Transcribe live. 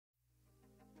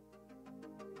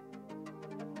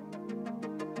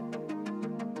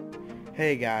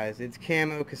Hey guys, it's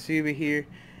Camo Kasuba here,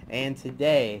 and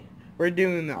today we're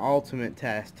doing the ultimate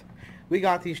test. We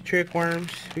got these trick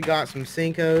worms, we got some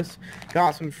Senkos,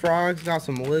 got some frogs, got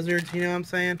some lizards, you know what I'm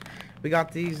saying? We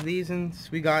got these ones,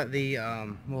 we got the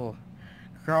little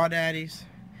crawdaddies,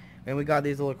 and we got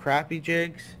these little crappie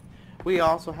jigs. We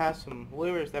also have some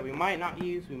lures that we might not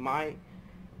use, we might,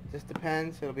 just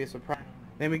depends, it'll be a surprise.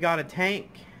 Then we got a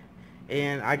tank,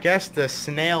 and I guess the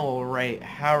snail will rate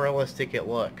how realistic it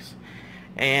looks.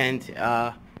 And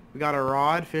we got a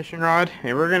rod, fishing rod,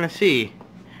 and we're gonna see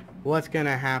what's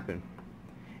gonna happen.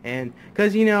 And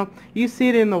because you see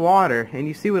it in the water and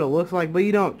you see what it looks like, but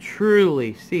you don't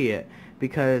truly see it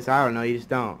because I don't know, you just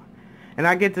don't. And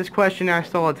I get this question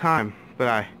asked all the time,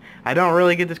 but I don't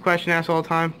really get this question asked all the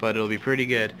time, but it'll be pretty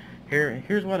good.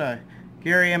 Here's what a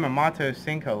Gary Yamamoto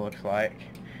Senko looks like,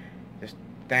 just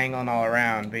dangling all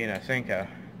around being a Senko.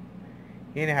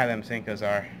 You know how them Senkos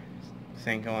are,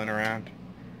 Senkoing around.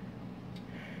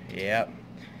 Yep.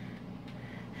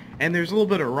 And there's a little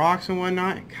bit of rocks and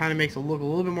whatnot. It kind of makes it look a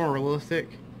little bit more realistic.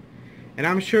 And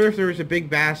I'm sure if there was a big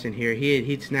bass in here,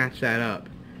 he'd snatch that up.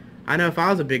 I know if I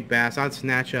was a big bass, I'd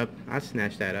snatch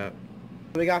that up.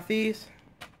 We got these.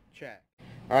 Check.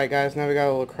 All right, guys. Now we got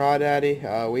a little crawdaddy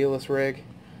wheelless rig.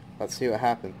 Let's see what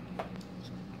happens.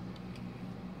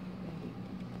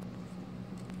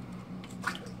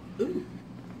 Ooh.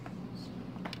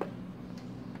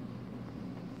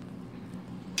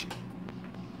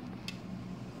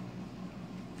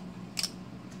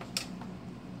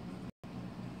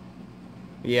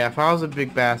 Yeah, if I was a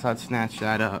big bass, I'd snatch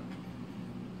that up.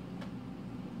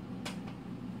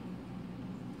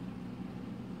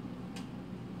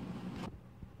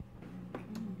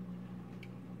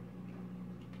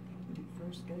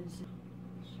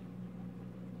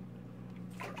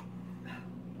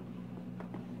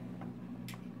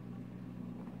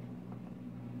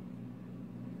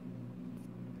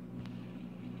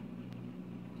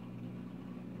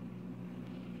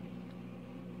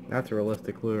 That's a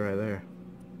realistic lure right there.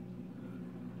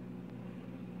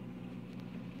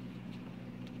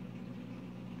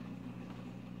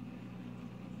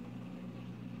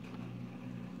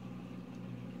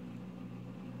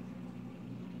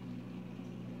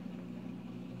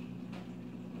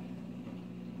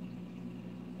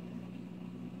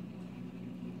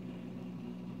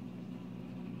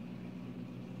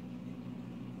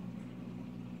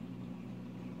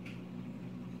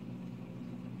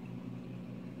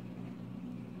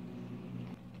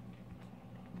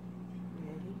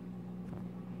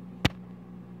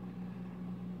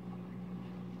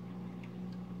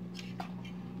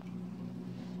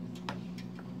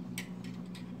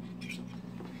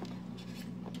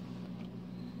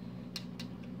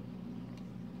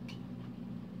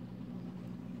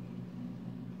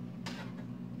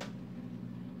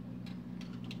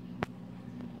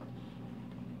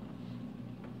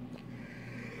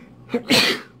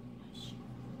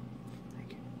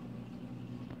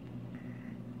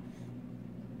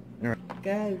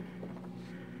 Go.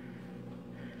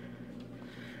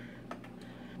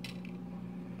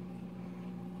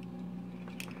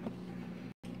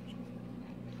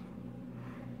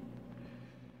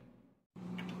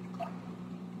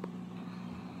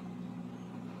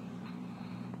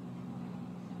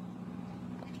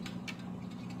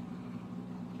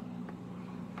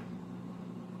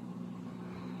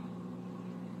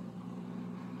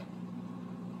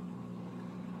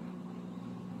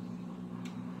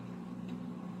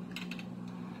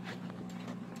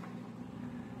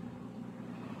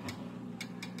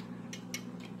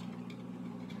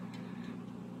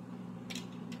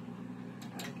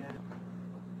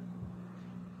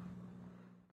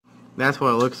 That's what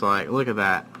it looks like. Look at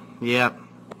that. Yep.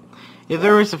 If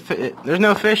there was there's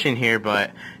no fish in here, but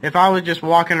if I was just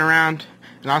walking around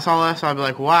and I saw this, I'd be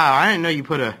like, wow, I didn't know you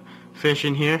put a fish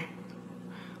in here.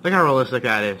 Look how realistic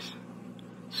that is.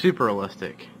 Super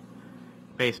realistic,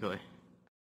 basically.